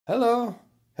Hello,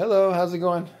 hello, how's it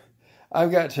going?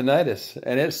 I've got tinnitus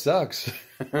and it sucks.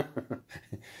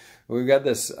 I've got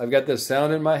this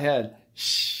sound in my head.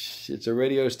 Shh, it's a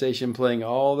radio station playing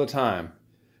all the time,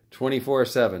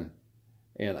 24/7,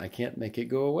 and I can't make it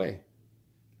go away.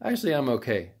 Actually, I'm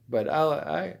okay, but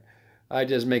I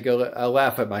just make a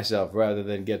laugh at myself rather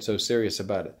than get so serious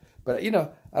about it. But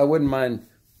I wouldn't mind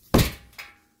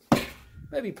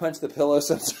maybe punch the pillow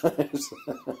sometimes.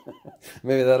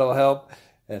 Maybe that'll help.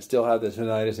 And still have the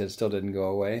tinnitus. It still didn't go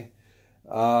away.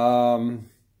 I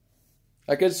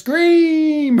could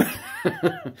scream,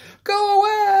 go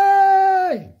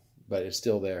away, but it's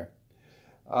still there.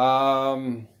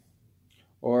 Or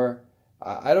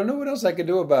I don't know what else I could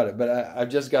do about it, but I've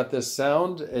just got this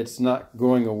sound. It's not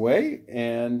going away,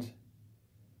 and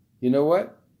you know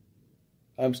what?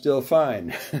 I'm still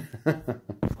fine.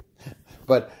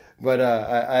 but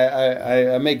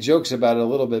I make jokes about it a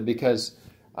little bit because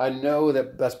I know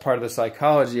that that's part of the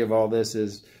psychology of all this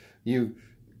is you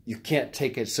can't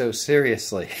take it so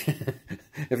seriously.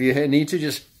 If you need to,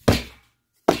 just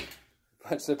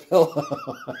punch the pillow.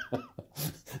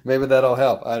 Maybe that'll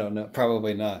help. I don't know.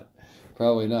 Probably not.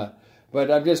 Probably not. But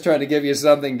I'm just trying to give you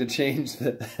something to change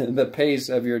the pace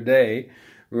of your day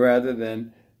rather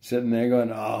than sitting there going,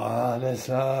 oh, this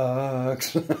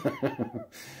sucks.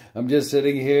 I'm just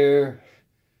sitting here.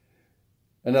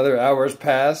 Another hour's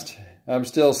passed. I'm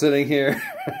still sitting here.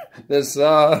 This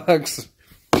sucks.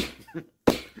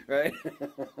 Right?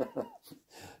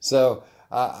 So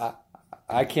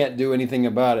I can't do anything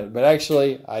about it. But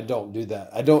actually, I don't do that.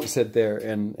 I don't sit there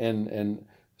and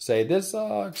say, this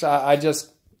sucks. I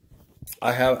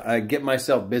get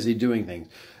myself busy doing things.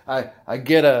 I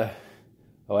get I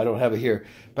don't have it here,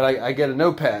 but I get a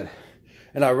notepad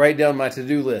and I write down my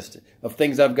to-do list of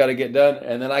things I've got to get done,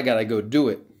 and then I got to go do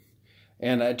it.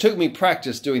 And it took me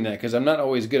practice doing that because I'm not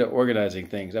always good at organizing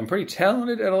things. I'm pretty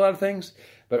talented at a lot of things,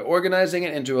 but organizing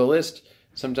it into a list,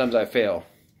 sometimes I fail.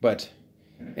 But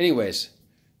anyways,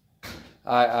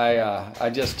 I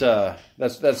just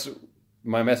that's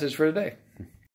my message for today.